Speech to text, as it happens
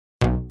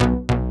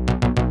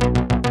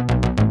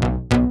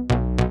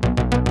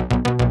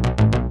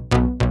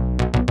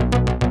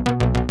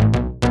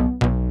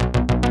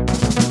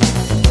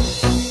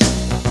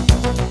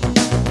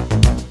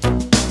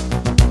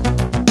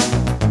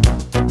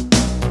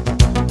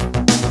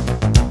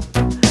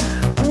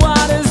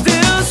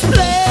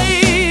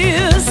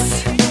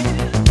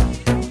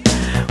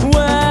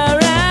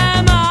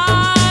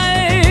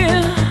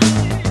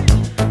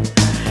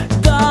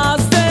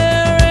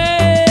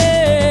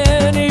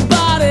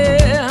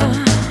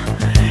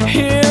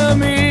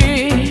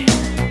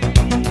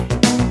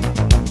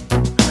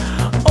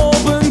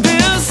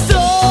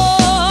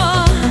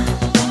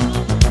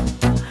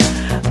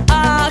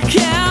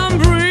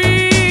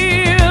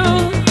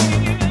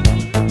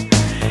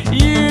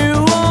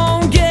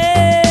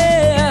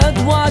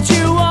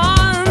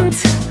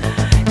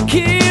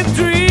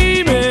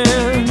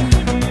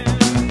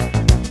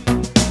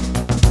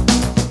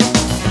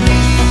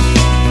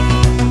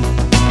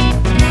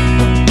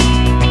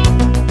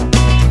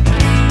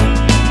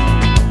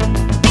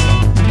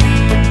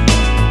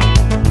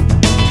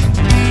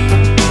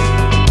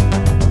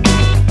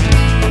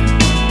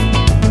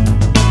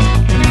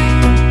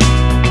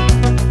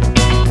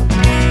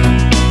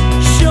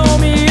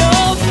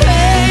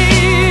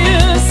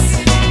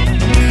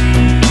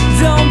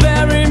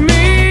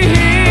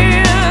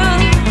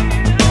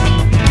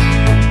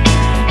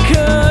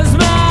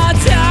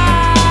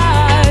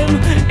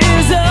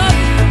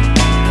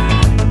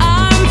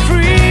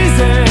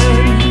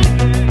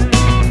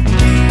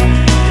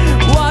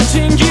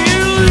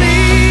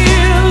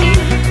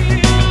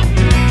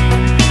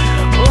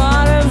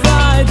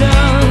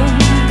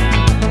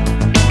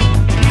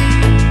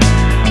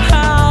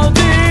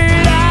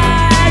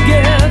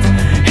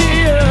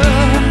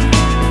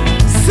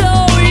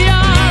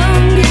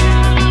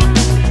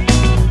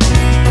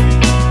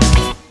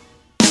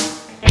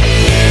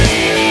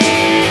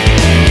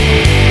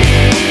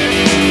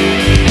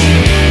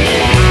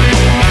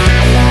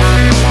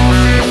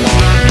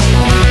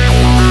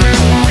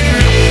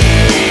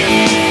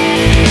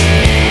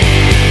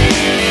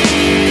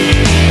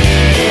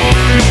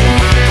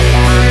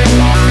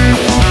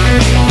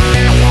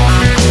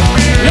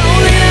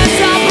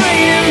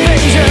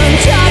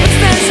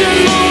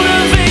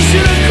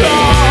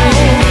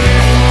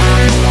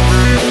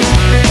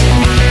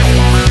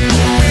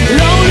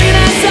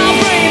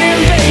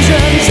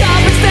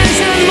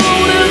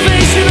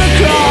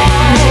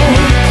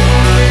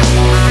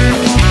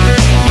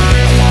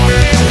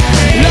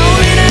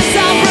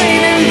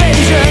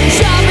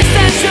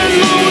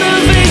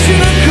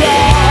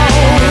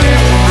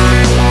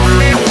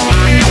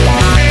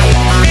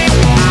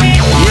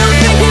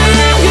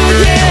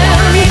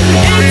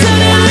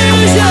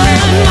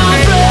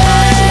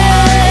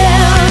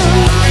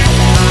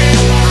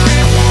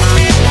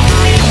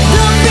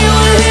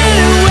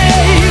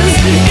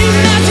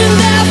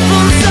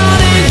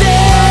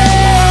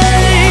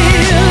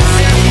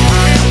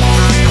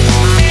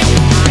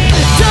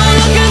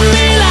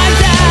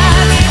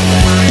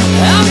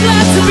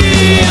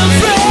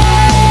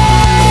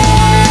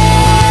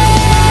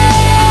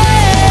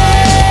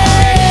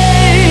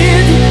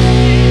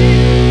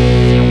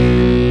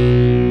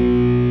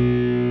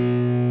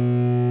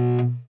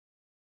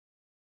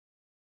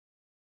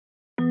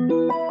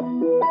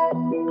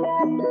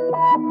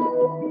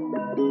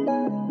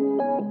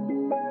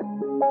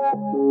This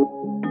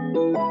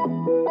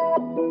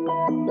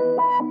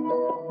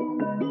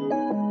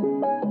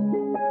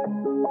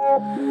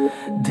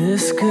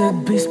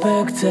could be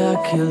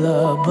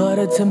spectacular, but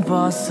it's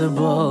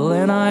impossible,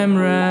 and I'm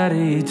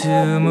ready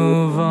to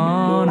move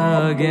on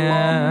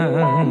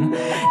again.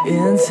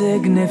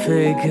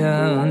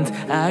 Insignificant,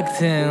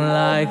 acting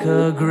like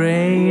a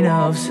grain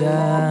of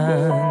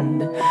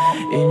sand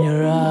in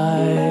your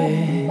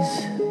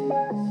eyes.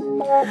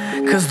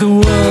 'Cause the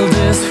world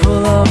is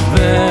full of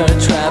bear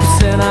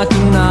traps, and I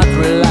cannot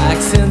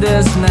relax in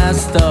this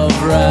nest of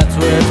rats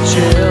with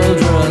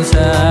children's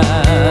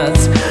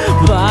hats,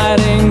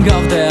 biting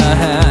off their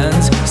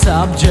hands,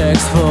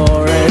 subjects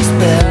for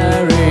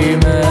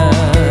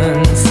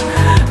experiments.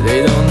 They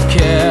don't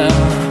care.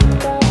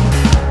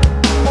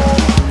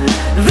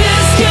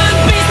 This could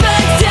be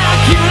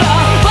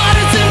spectacular, but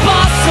it's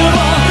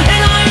impossible,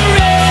 and I'm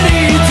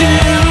ready to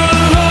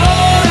move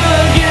on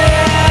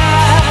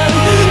again.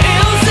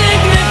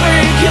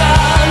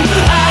 Insignificant,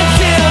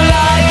 acting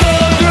like a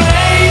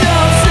grain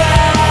of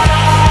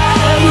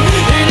sand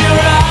in your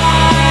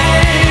eyes.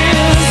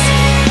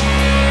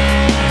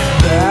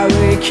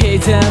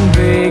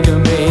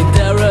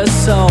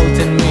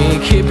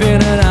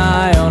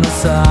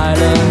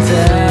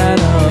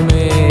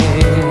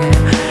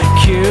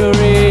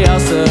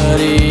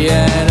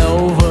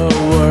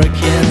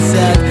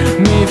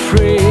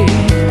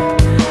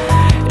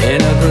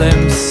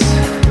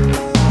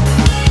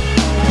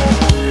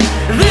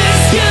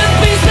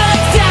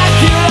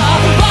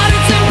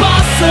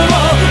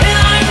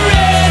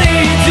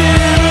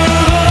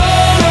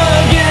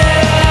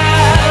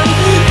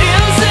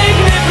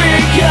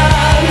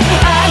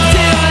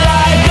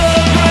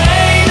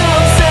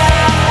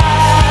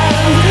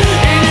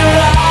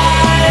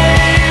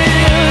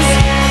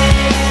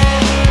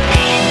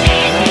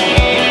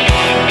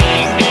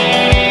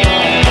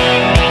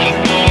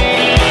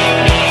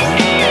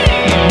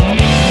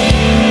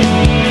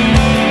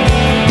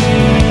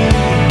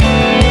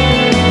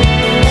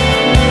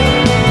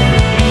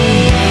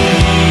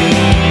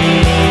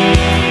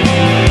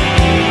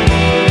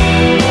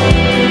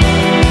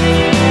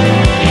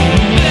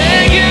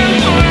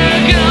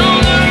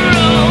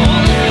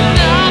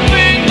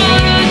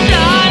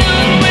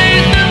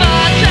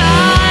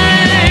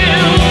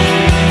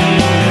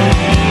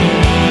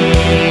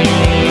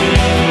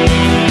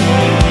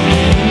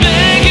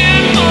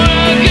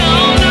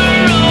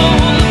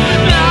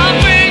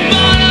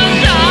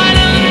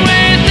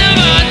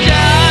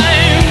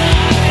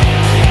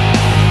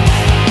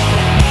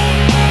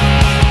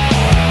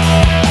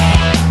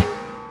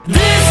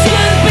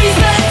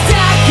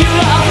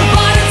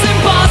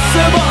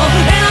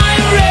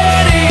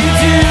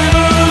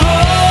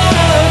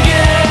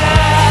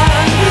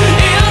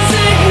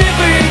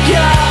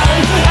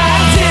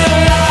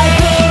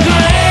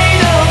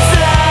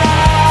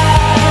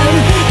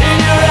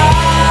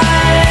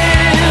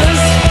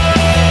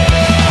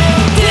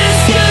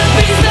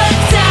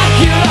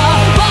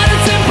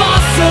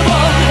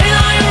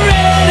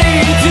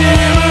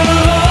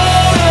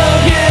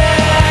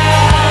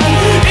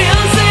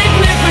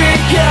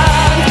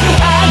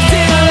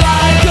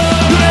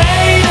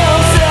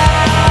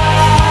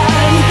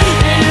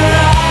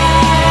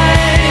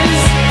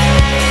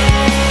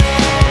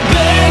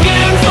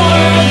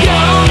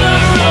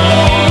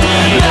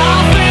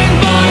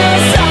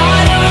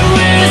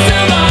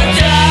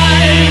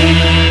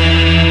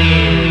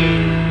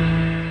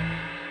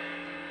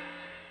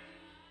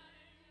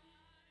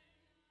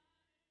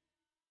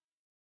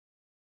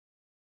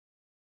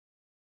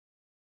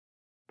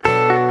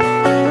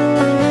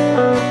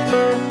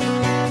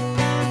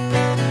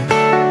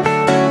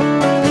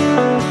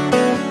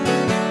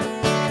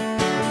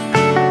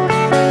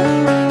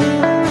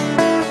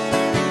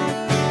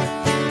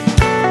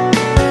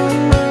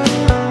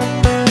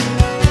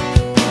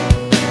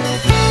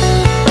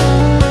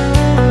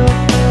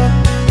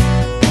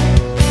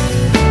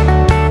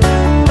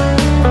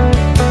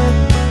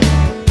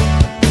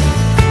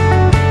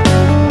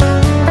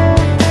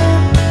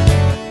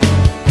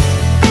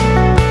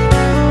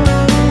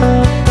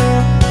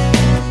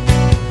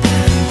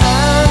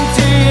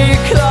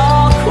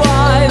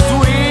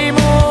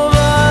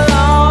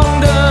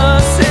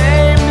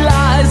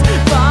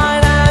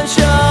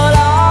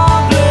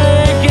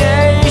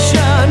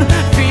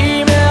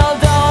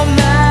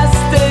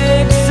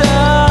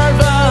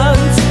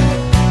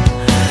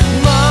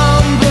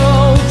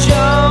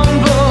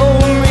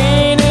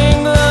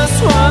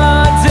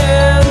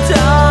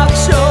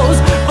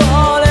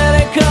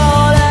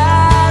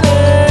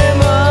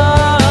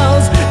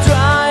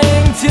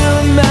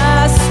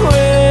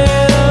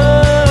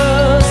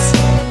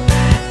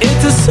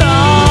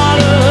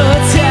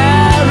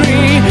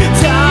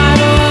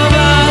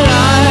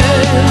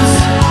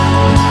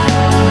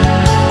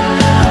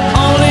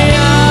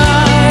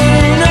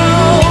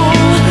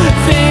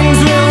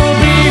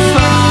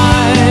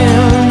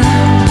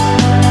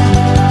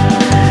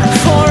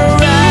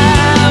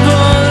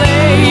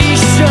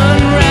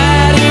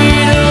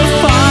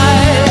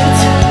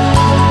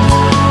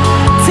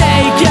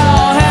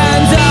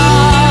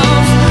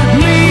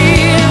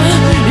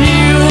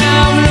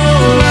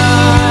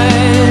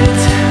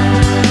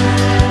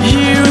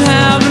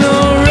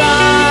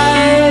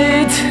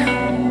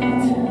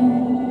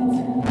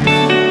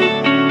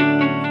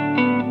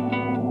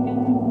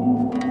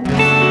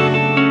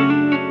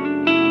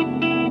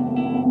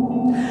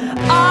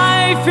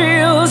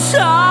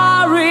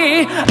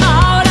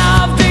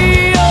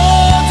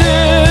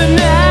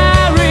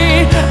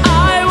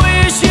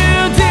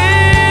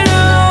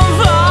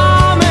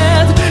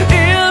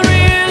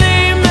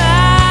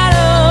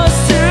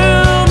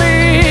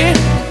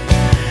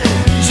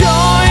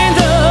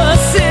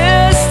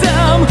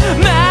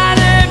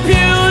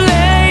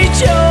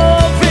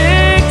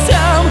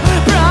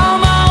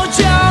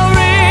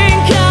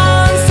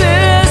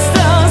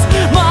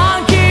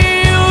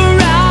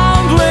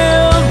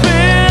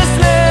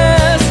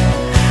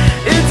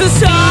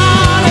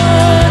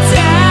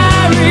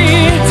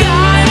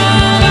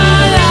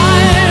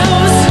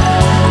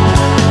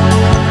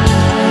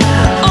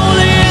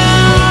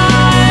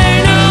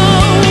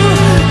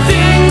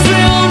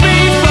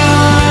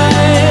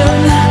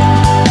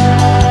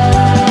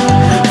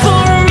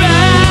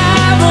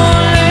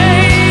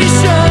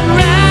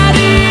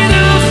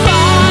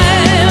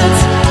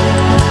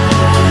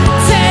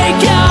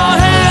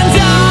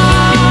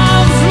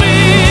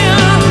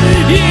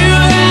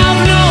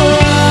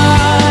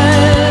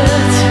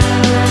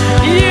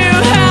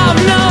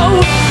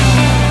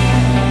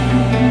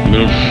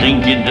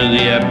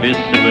 abyss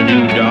of a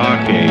new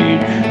dark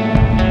age,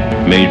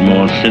 made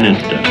more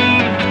sinister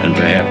and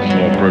perhaps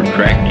more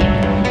protracted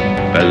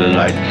by the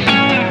lights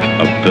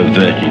of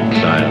perverted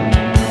science.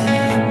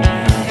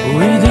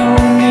 We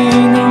don't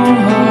mean no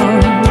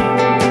harm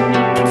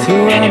to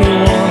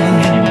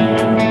anyone.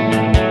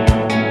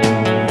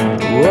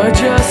 We're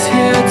just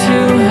here to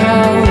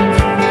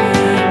help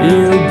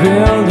you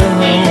build a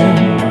home.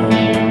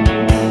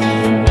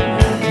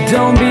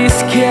 Don't be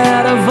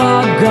scared of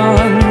our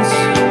guns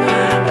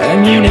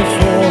and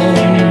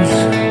uniforms.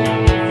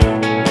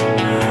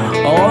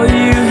 All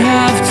you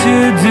have to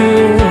do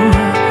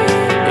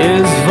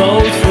is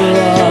vote for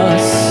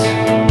us.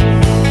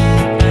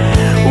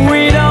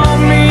 We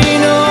don't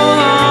mean no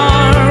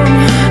harm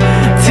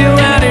to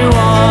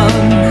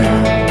anyone.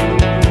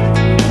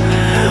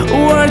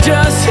 We're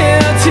just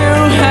here to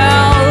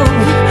help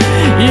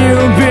you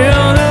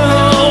build a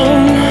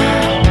home.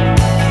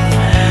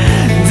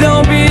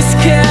 Don't be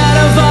scared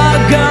of our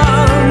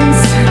guns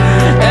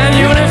and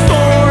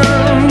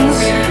uniforms.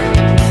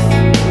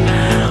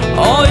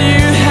 All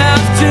you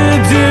have to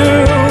do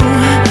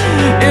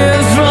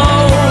is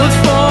vote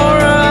for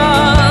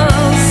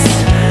us.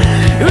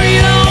 We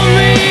don't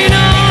mean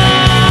no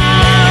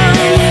harm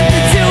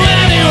to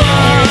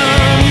anyone.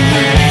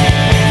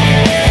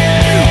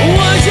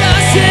 We're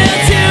just here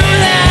to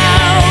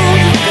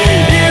help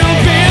you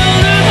build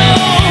a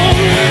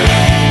home.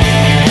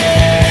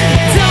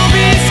 Don't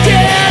be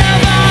scared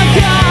of our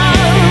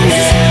guns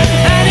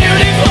and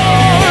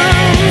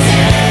uniforms.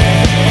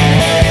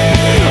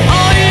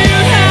 All you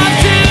have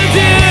to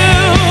do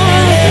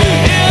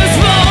is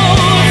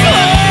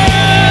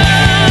vote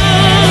for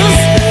us.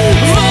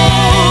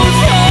 Vote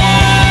for us.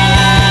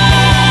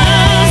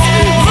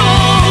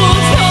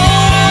 Vote for us.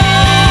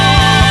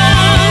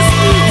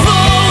 Vote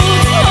for us.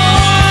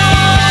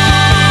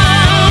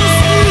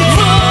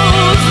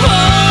 Vote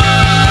for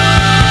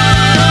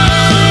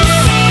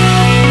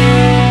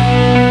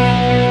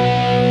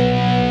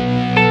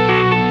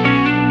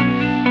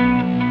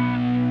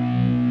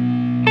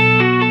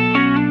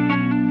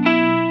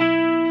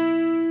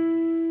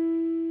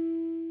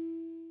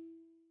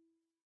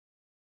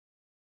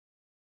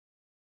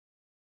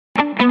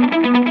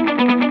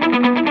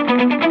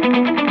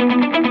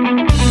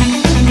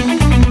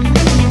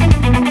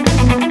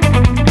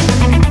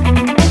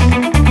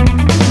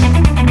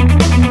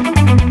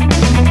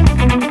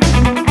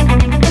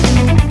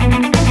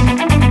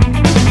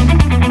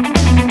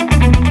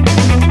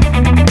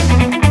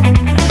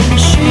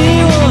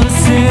She was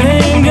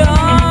sitting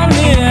on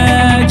the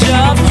edge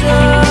of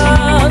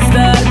trust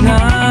that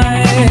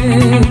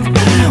night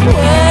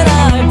when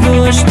I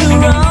pushed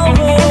her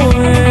over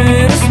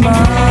with a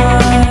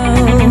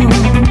smile.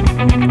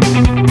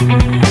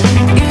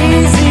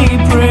 Easy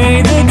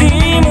prey, the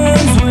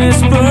demons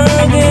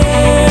whispered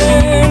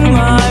in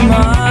my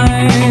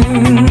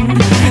mind.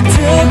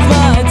 Took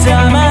my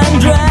time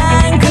and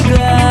drank a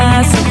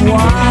glass of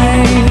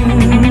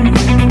wine.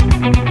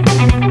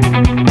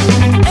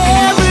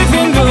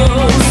 Everything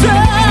goes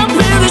up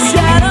in the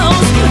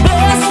shadows.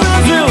 Best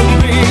friends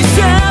will be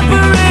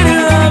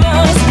separated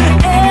lovers.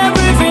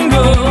 Everything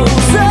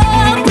goes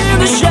up in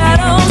the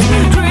shadows.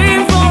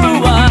 Dream for a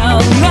while,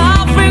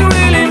 nothing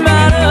really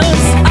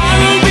matters. I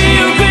will be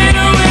your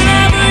cradle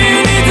whenever you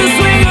need to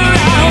swing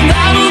around.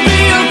 I will be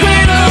your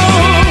cradle.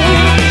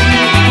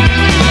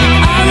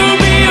 I will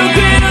be your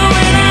cradle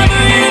whenever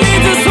you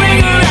need to swing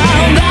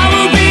around. I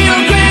will be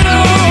your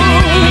cradle.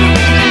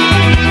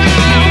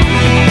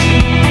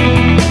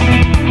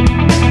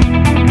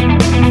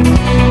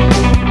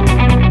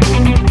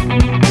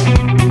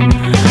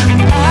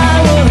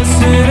 I was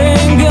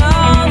sitting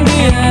on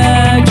the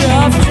edge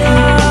of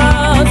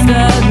trust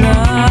that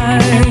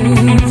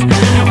night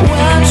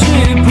when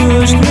she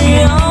pushed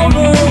me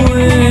over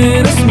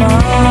with a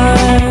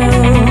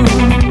smile.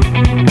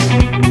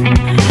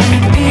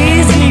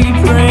 Easy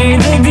prey,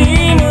 the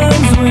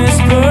demons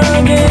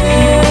whispered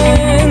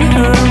in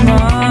her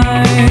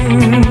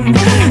mind.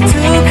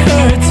 Took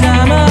her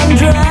time and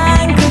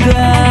drank a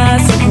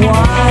glass of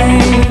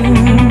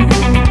wine.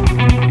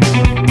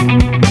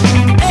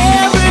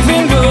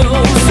 Everything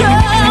goes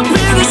up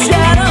in the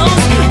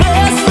shadows.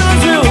 Best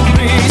friends will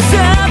be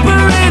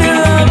separated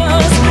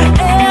lovers.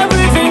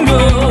 Everything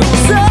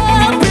goes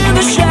up in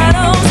the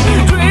shadows.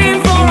 Dream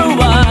for a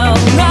while,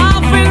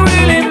 nothing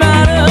really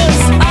matters.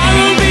 I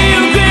will be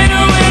your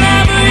cradle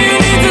whenever you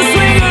need to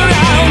swing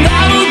around.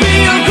 I will be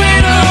your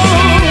cradle.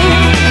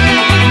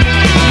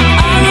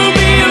 I will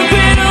be your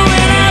cradle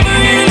whenever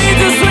you need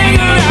to swing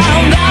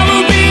around. I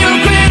will be your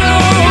cradle.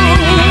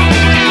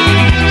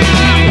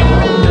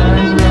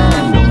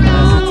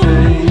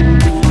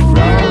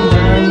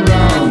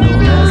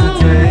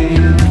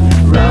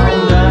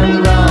 Round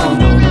and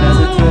round, don't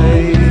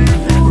hesitate.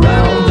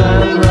 Round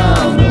and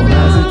round, don't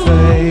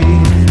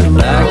hesitate. The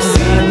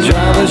backseat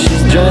driver,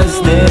 she's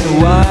dressed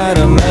in white.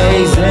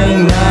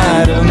 Amazing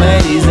night,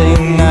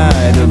 amazing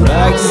night. The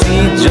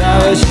backseat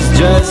driver, she's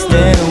dressed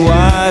in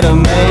white.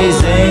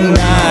 Amazing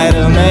night,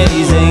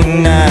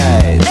 amazing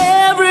night.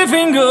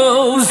 Everything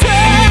goes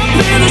up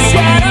in the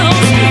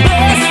shadows.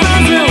 Best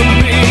friends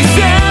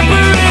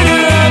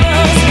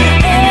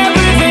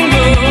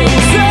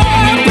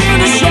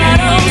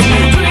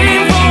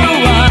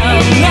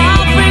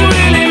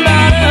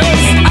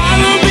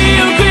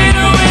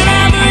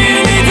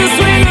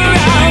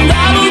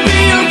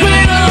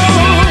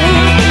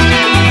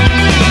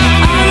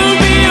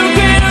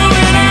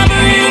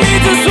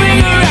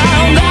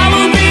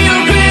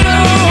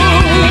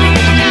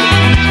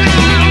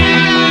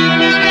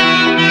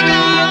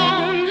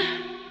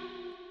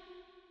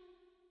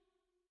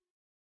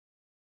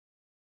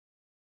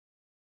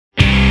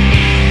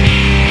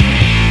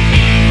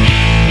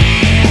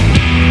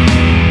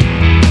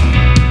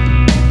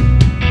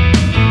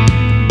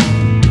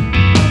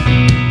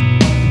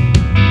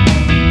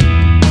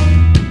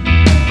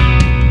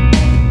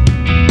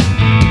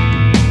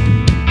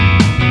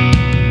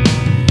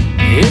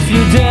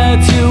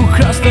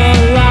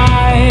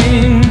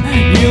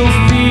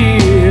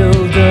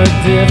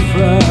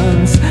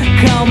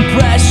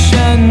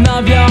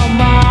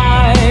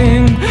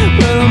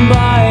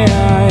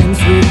minds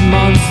with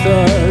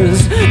monsters.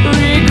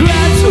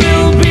 Regrets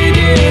will be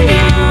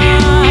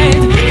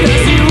denied,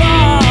 'cause you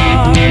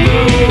are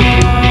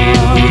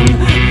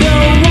the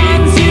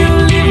ones you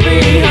leave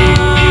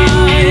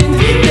behind.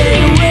 They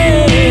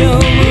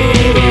will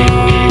move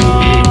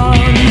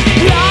on.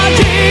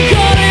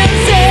 Logical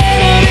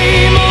insanity,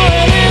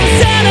 moral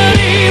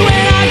insanity.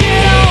 When I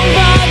get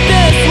over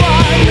this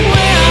one,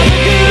 when are the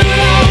good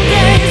old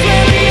days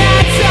when we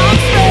had some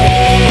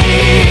space?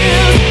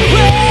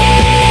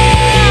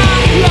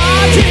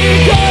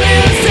 Logical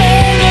insanity.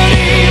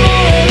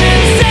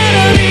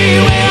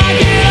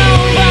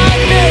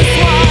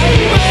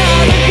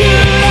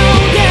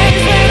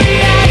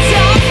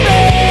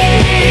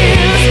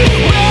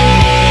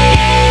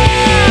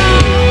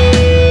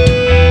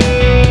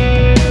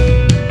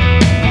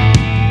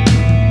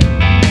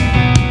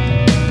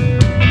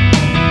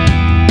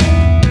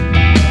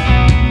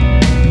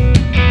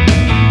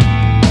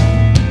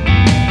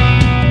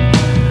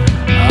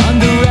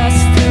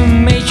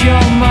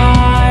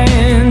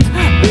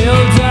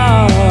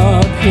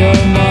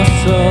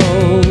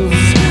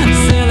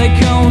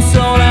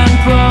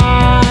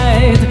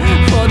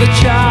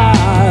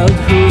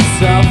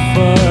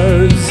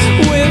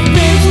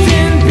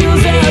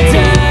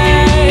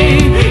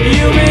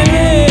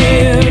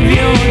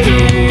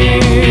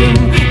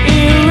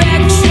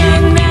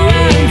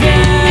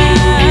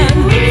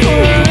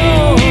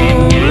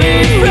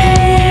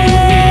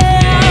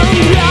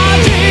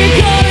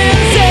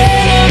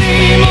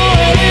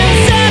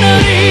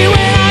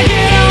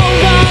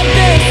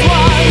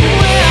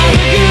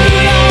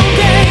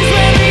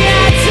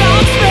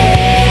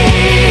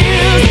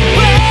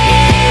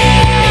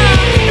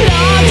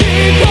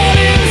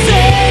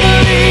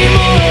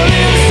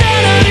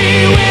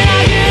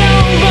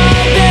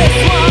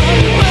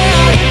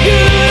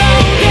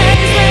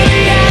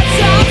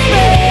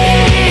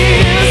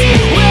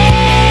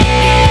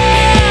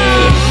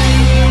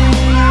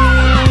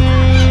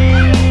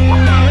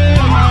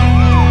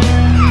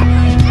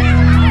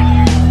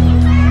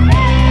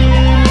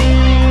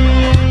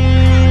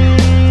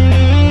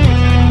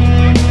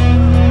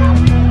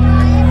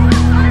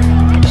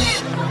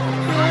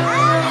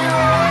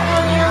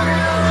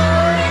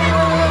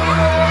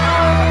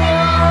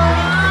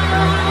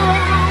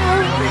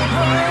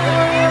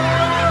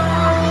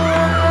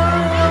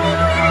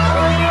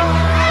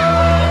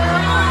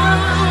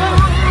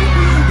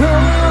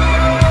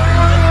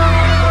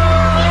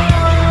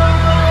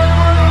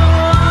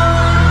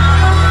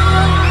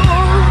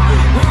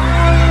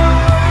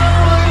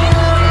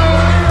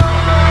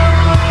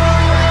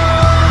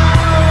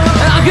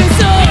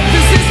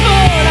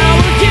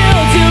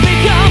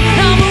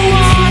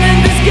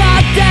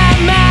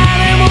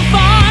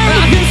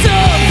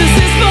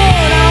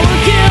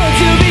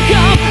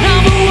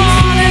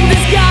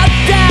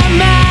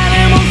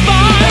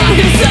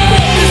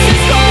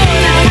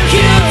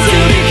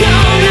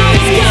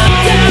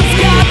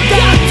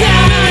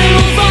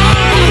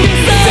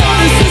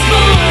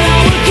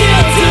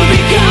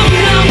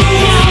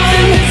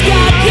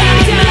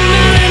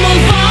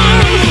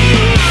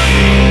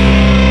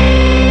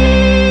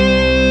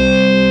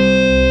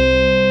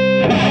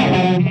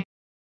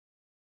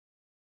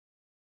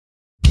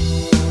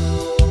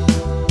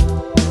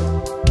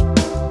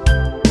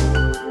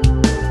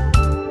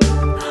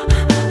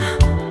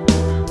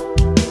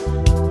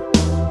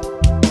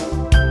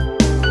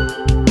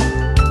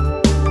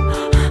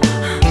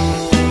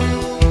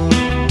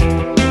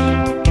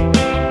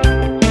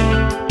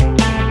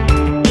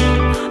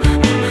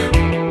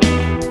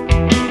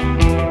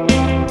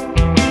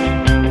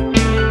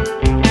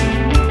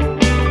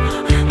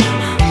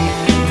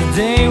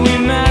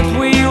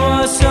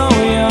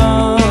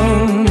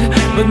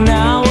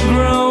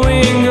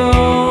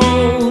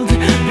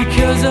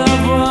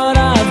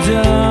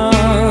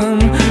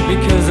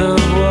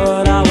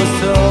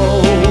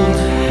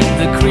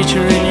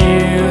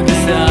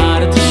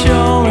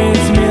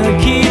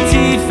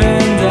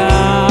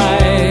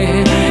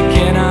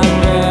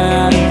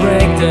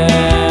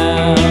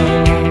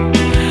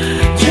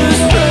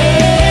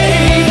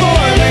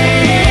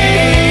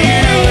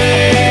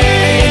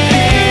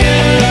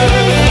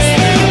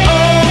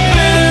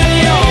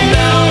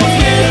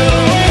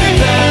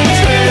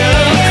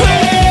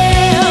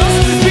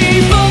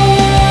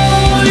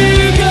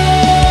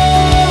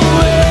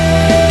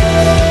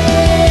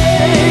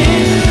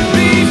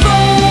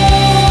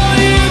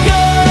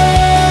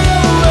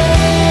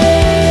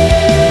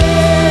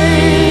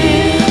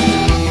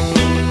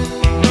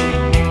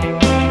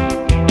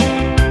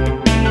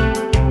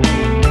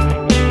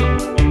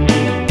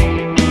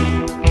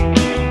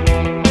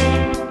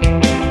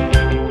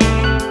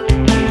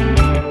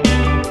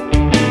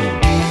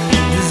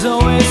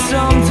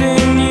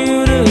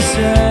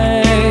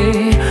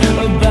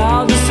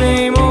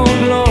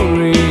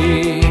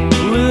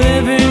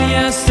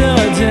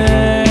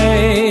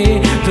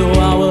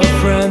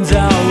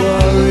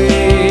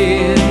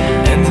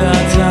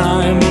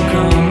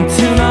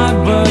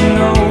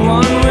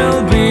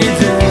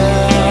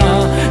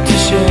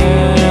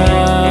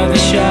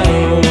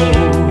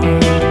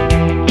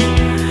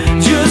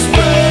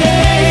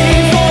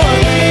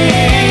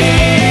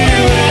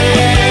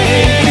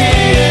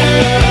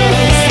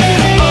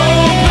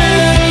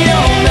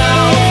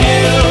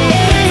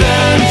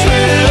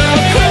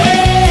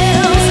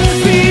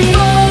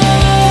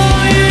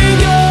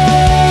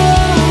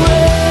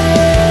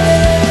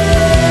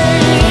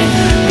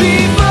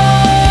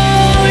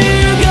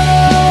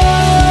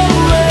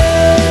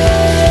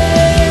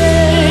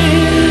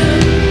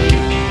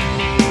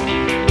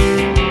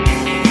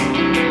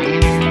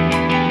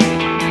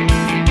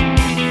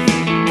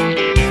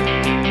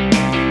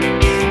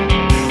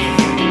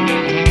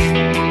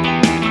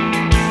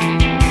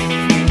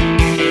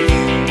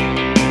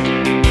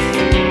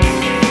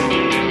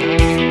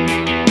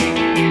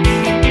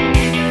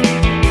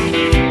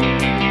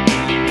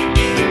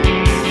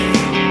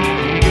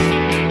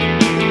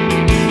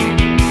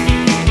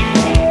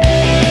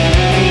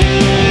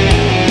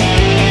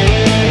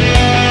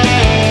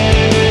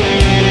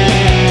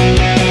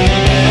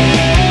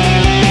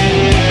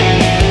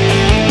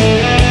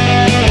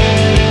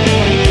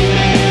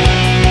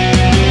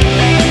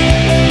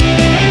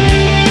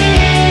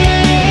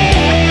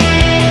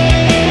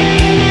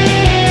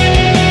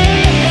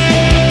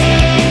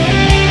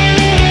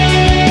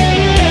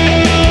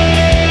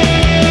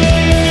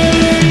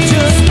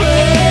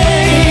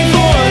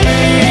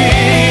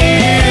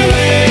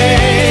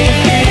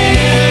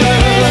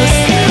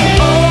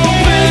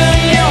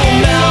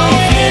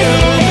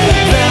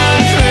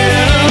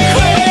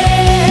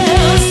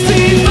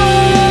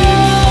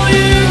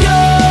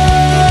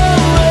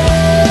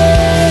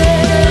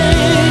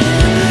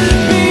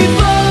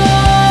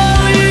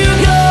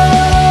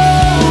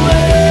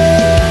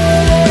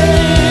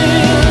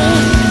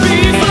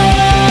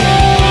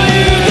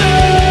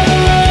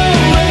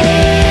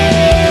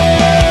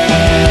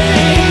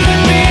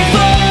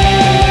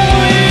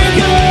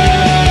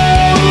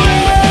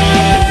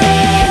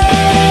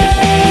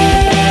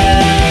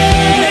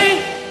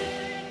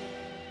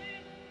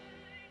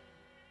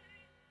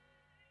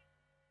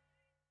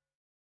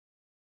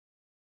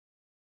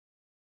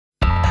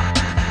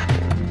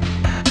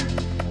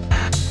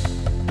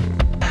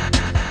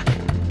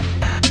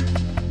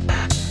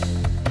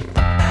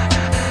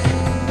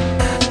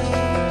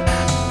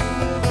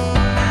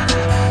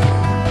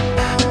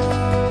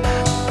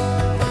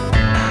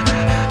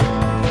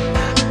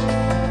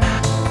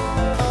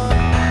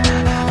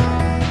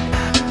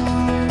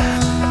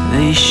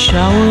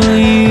 shower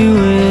you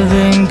with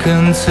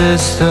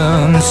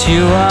inconsistence.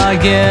 You are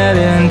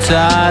getting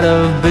tired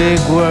of big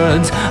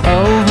words.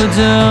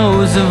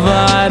 Overdose of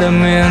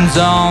vitamins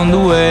on the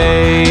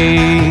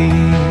way.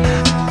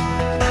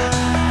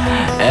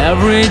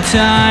 Every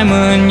time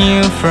a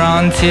new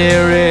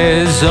frontier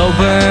is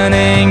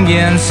opening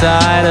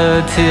inside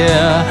a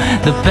tear,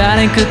 the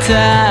panic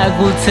attack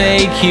will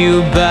take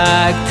you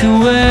back to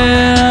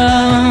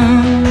where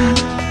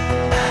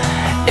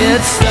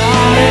it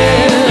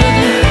started.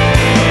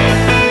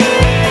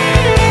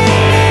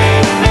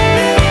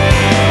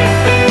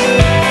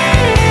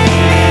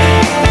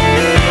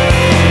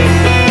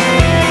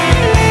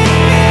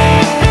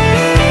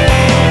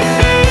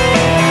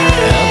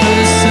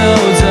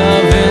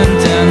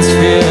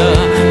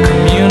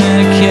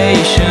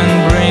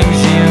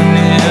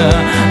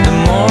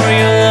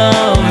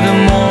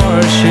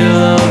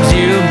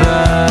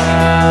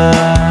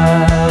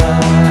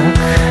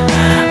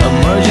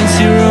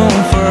 Emergency room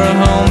for a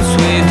home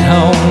sweet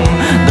home.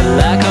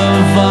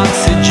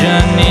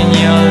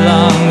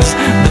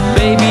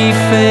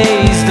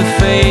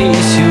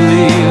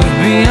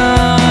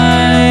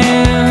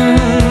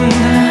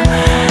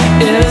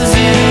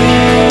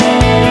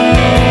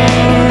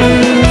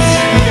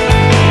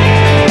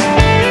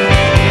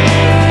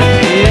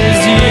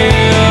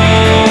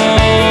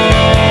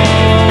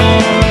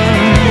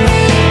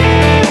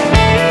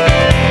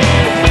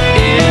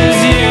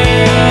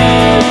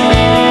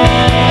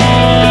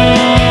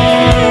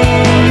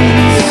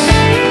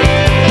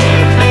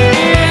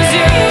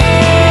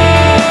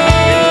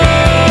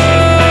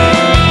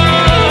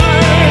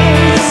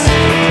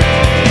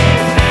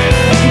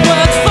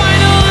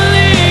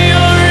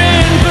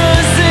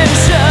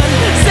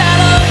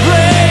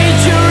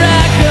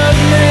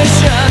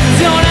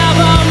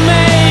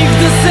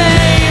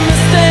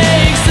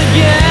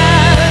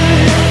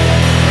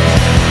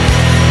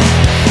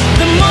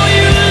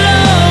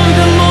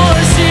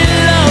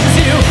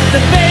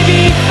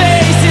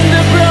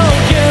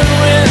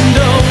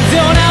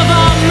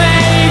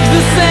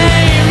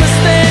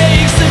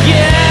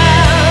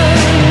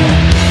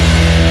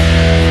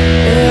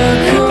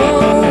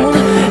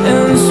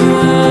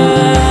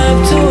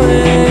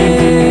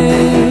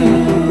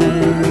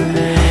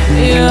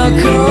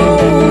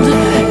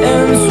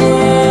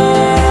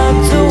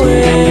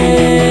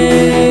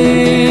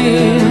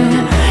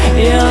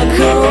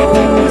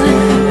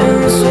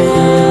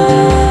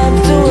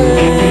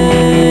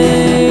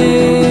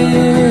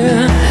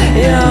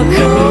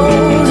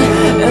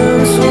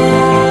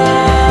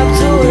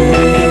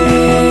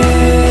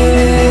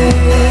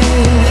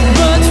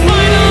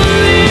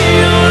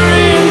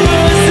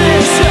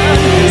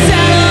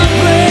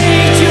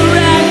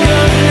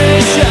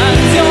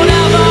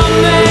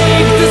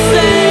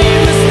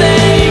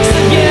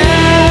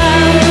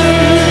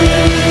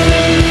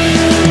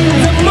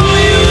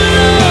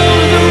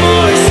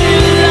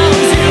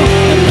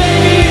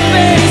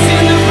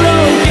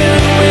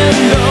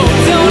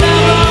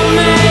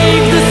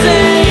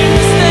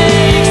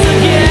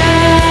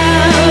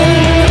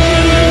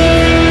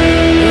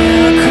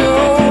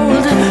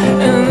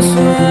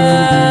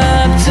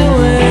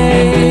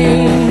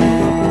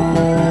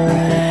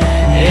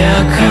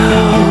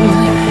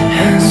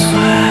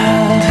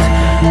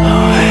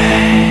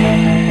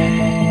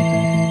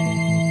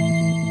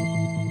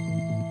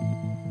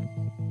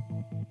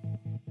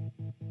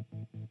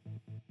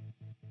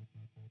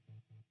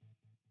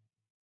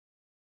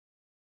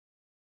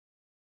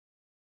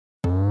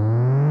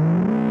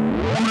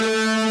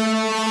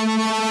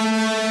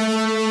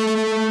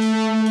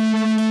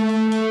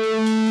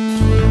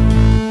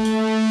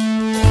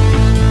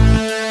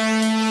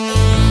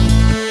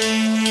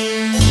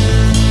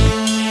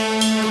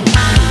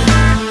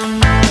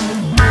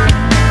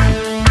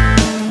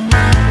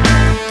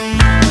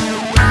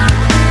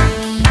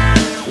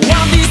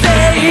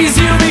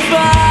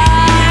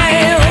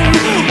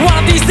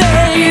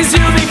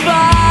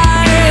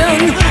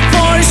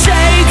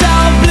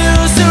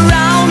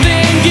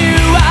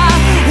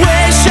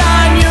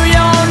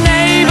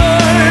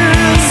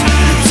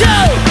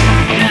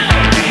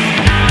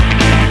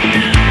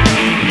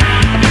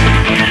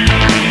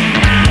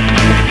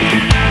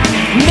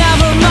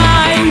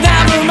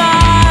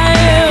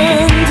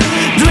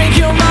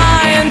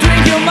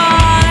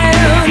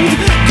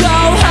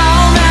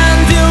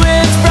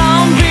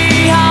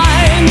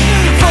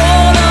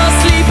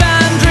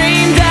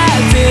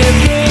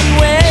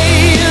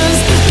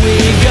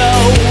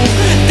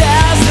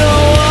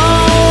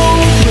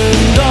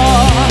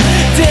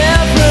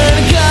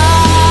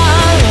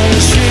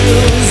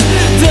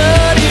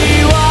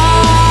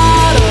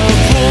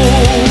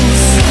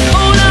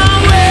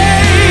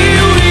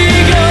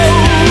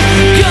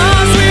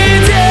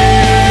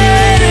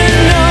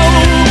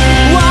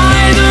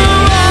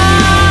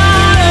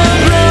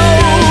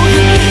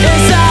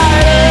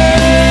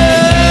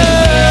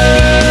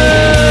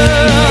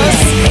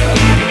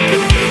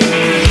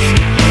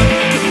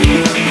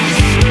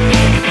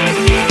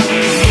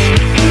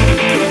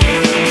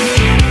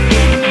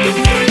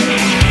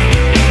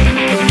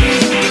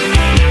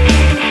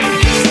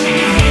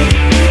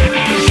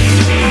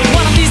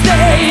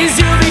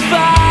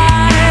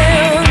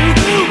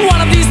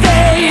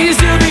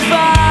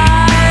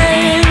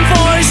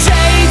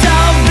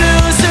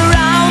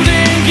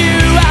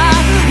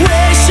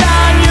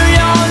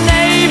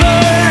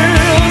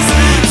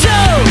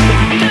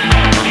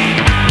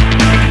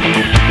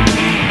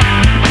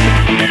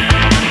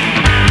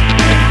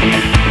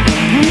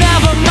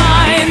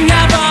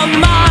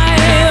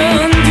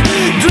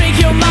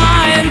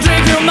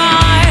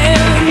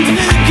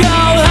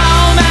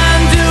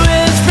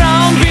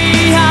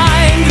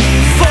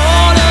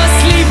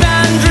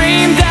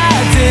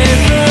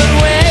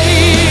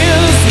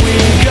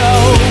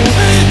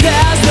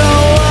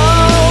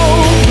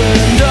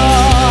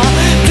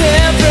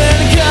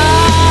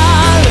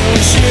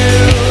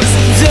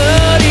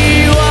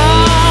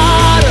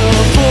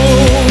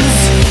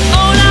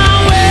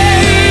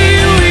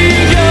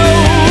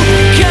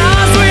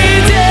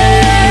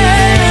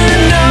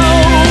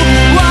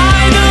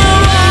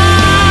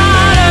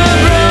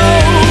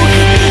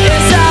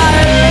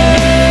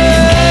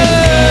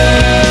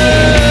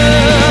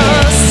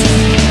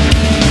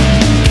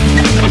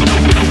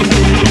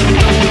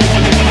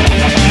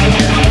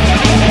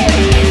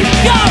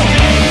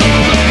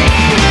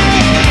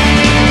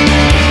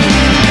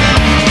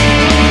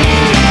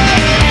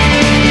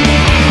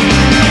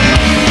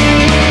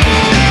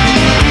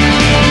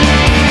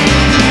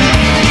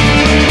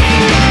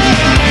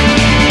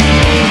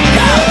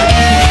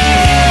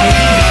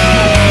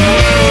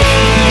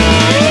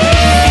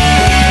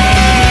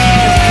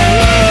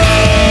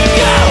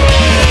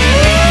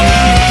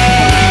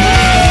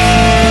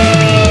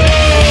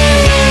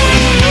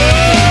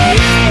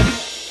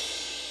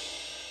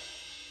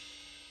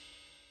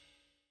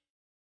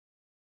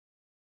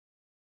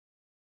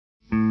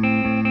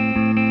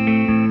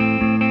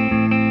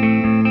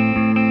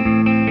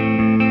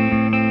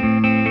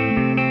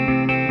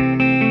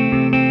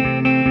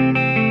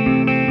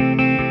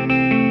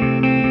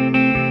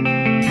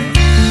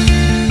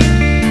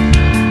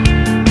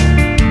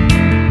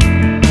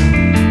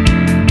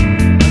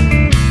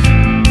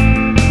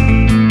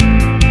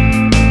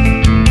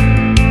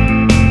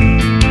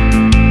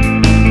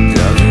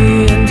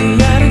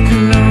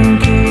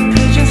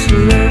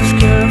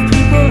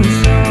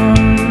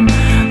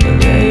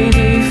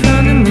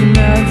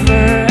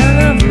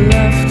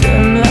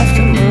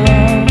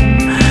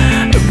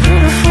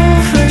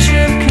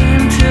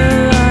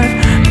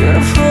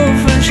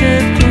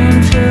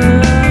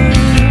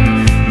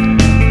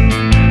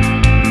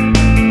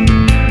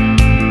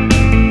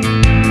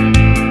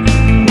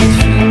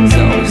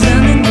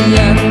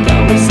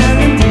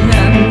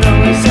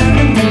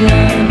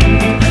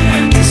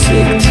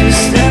 to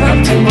stand up,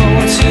 to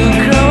vote, to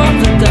grow up.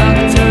 The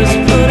doctors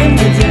put him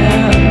to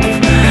death.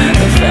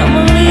 The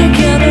family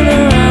gathered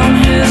around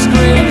his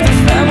grave. The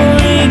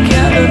family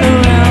gathered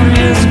around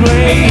his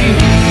grave.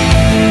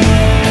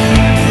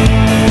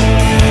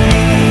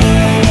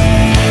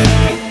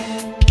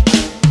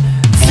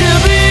 To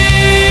be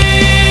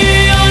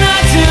or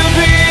not to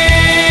be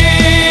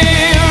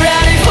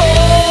ready for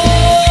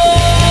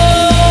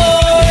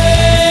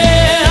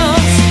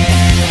it.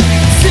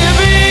 To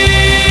be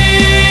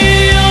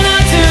or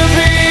not to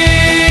be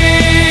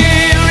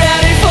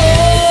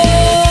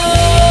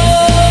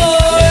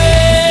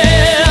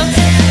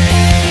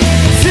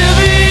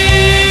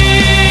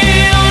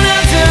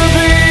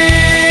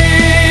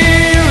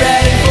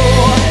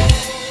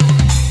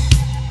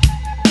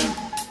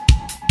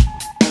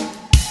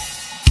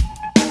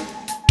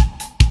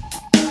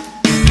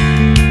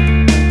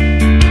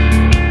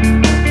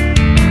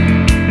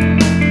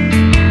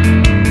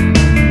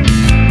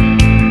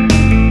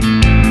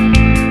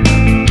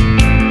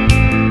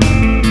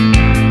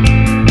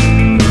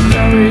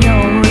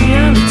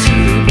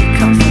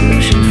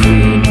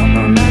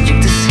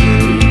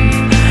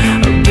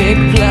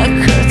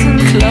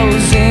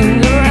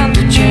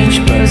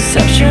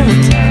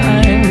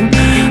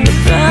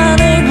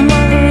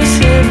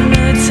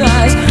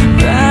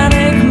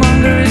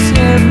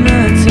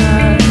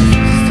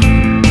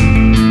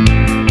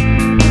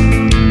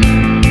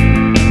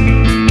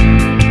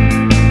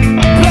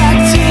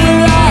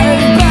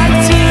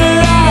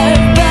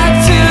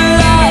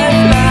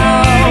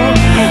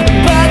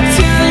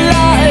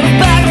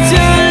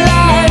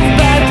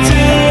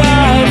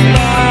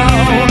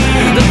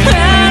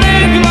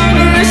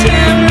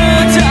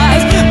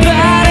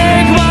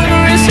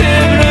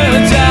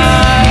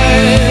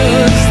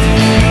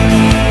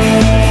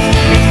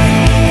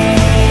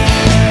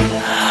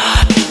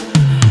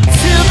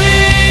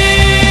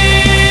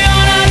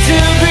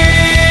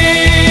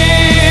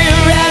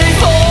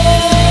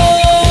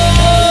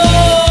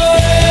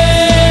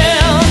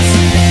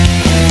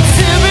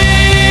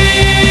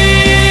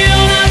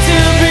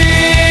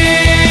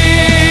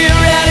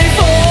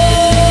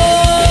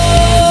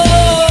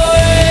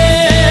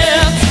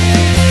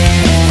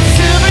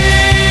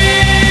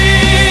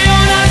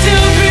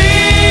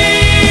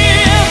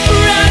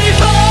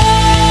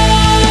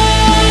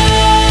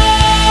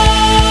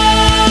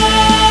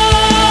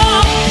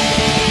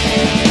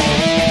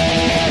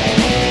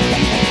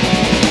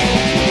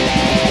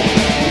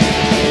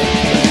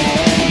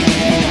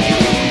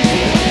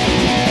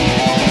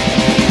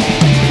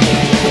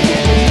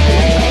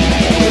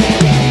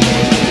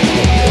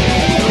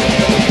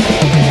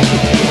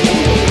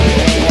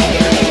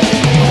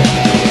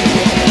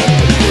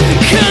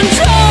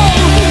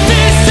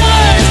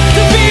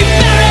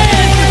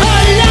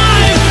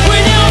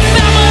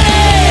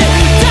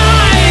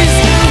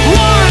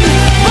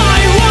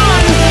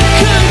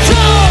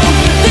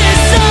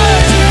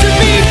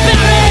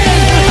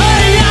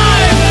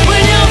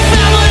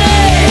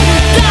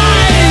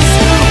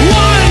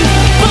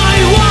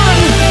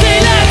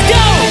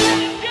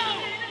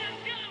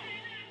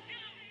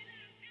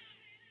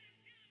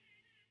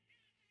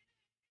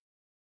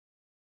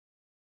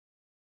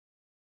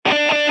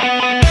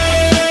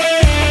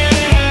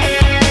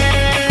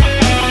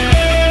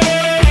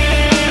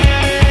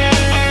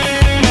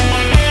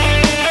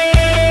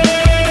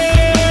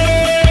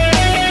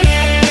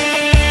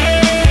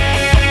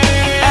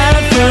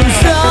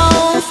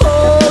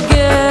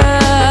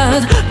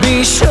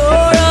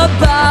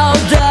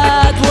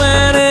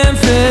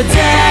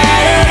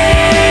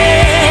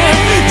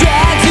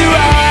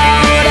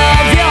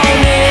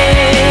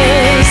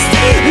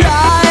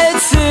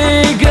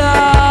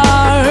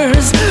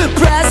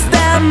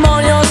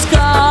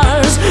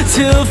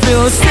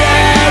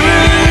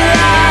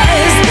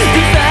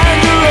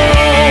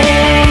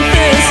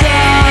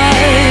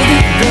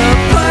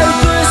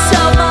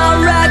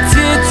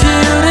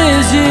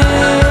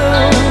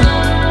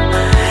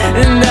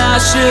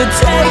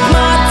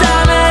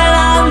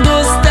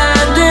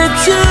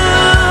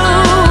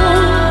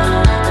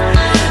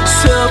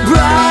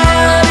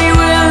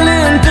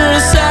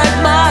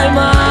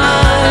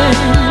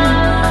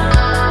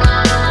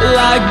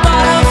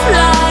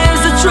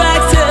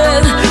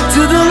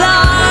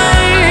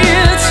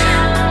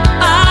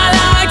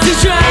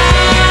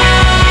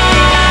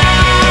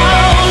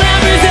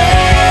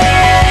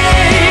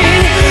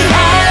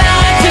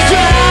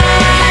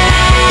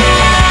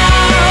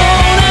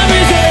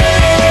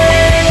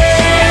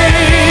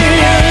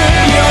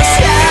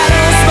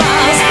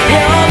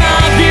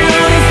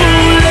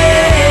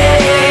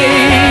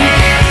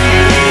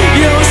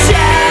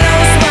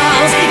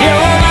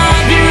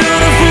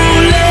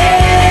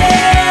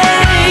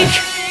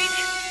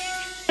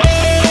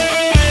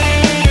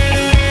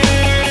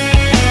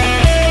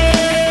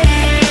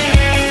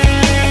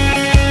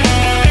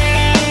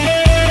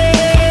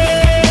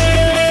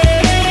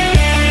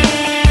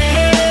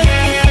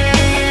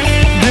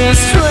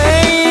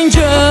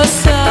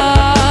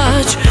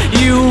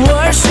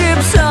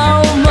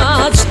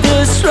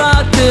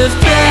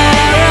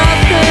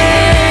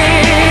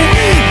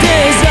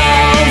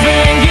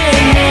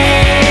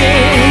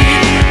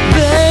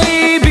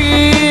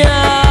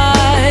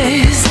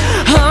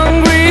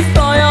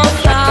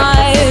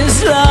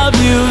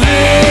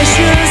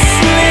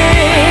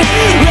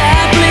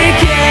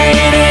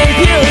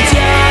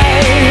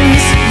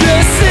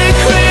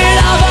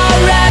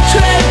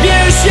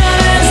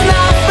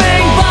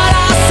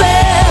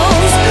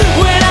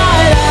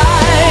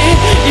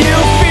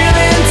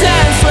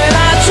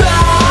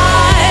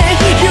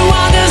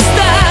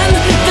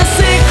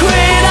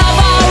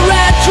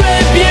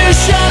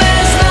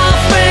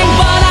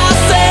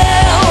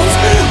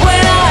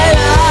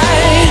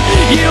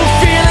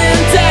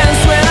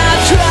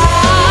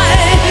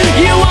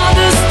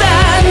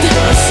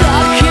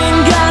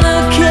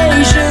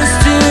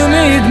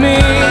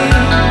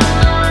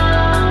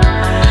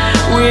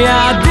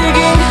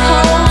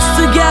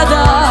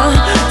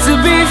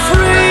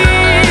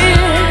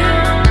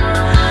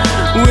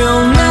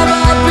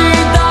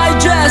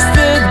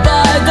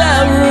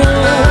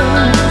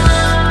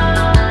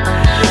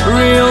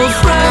Real